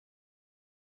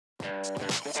Hey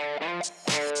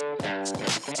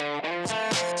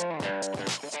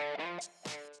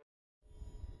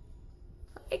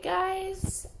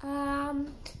guys,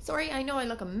 sorry, I know I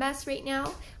look a mess right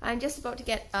now. I'm just about to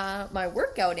get my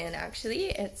workout in actually.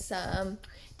 It's 10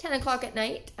 o'clock at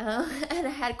night and I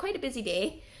had quite a busy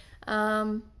day.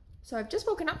 So I've just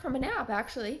woken up from a nap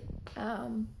actually. I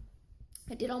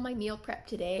did all my meal prep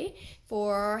today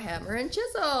for Hammer and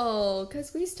Chisel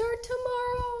because we start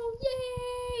tomorrow.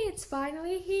 Yay! It's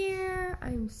finally here.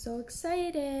 I'm so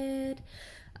excited.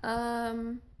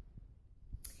 Yeah.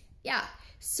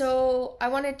 So I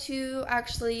wanted to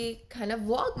actually kind of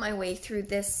vlog my way through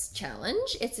this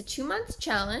challenge. It's a 2-month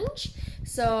challenge.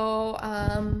 So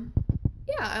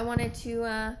yeah, I wanted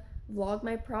to vlog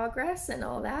my progress and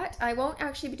all that. I won't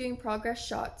actually be doing progress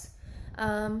shots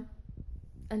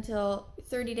until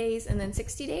 30 days and then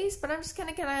 60 days, but I'm just kind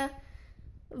of gonna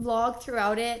vlog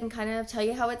throughout it and kind of tell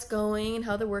you how it's going and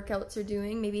how the workouts are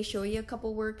doing, maybe show you a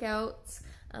couple workouts.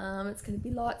 It's going to be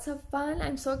lots of fun.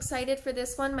 I'm so excited for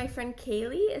this one. My friend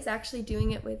Kaylee is actually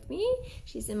doing it with me.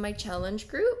 She's in my challenge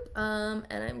group, and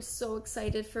I'm so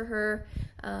excited for her.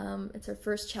 It's her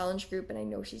first challenge group, and I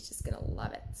know she's just going to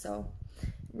love it. So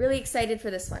really excited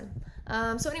for this one.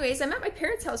 So anyways, I'm at my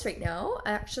parents' house right now.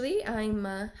 Actually, I'm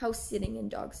house sitting and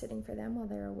dog sitting for them while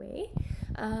they're away.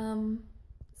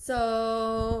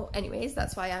 So anyways,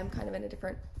 that's why I'm kind of in a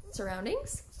different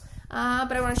surroundings.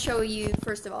 But I want to show you,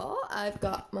 first of all, I've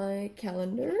got my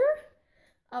calendar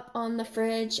up on the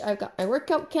fridge. I've got my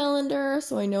workout calendar,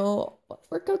 so I know what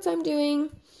workouts I'm doing.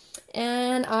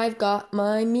 And I've got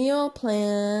my meal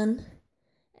plan.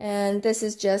 And this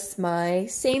is just my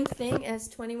same thing as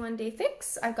 21 Day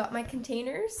Fix. I've got my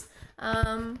containers,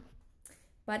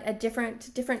 but a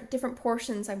different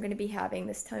portions I'm going to be having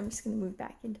this time. I'm just going to move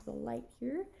back into the light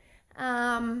here.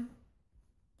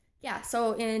 Yeah,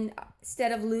 so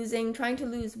instead of trying to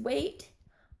lose weight,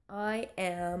 I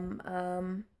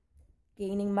am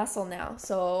gaining muscle now.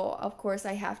 So of course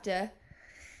I have to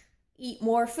eat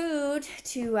more food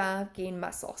to gain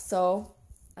muscle. So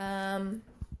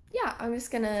yeah, I'm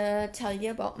just gonna tell you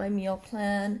about my meal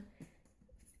plan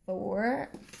for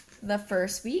the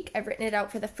first week. I've written it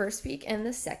out for the first week and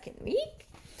the second week.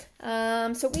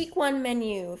 So week 1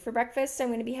 menu. For breakfast, I'm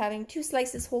going to be having 2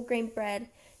 slices whole grain bread,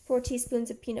 4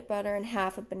 teaspoons of peanut butter, and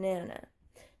half a banana.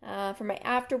 For my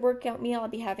after workout meal, I'll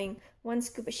be having 1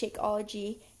 scoop of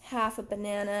Shakeology, half a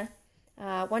banana,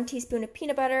 1 teaspoon of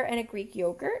peanut butter, and a Greek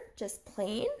yogurt, just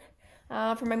plain.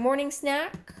 For my morning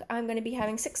snack, I'm going to be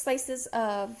having 6 slices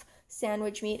of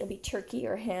sandwich meat. It'll be turkey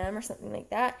or ham or something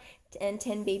like that, and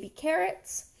 10 baby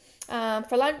carrots.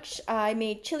 For lunch, I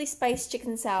made chili spice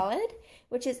chicken salad,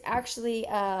 which is actually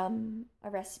a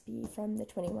recipe from the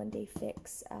 21 Day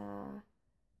Fix.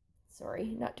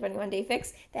 Sorry, not 21 Day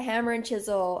Fix, the Hammer and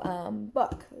Chisel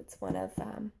book. It's one of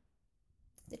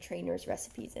the trainer's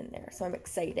recipes in there. So I'm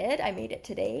excited. I made it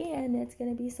today and it's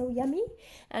going to be so yummy.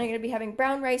 And I'm going to be having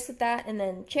brown rice with that and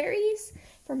then cherries.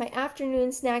 For my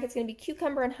afternoon snack, it's going to be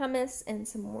cucumber and hummus and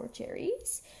some more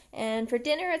cherries. And for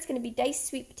dinner, it's going to be diced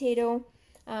sweet potato,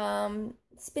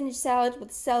 spinach salad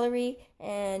with celery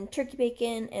and turkey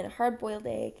bacon and a hard-boiled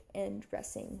egg and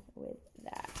dressing with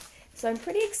that. So I'm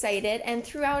pretty excited, and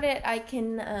throughout it I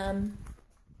can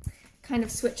kind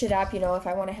of switch it up, you know, if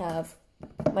I want to have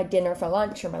my dinner for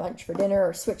lunch or my lunch for dinner,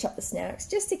 or switch up the snacks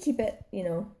just to keep it, you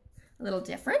know, a little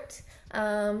different.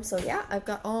 So yeah, I've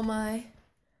got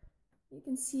you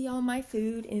can see all my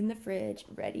food in the fridge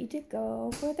ready to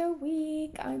go for the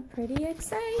week. I'm pretty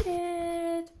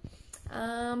excited.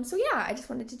 So yeah, I just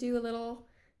wanted to do a little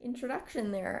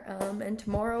introduction there. And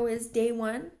tomorrow is day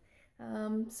 1.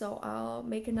 So I'll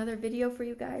make another video for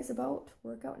you guys about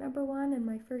workout number 1 and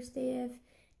my first day of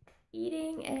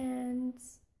eating, and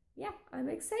yeah, I'm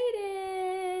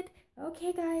excited.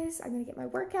 Okay guys, I'm gonna get my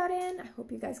workout in. I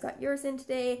hope you guys got yours in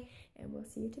today, and we'll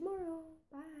see you tomorrow.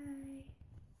 Bye.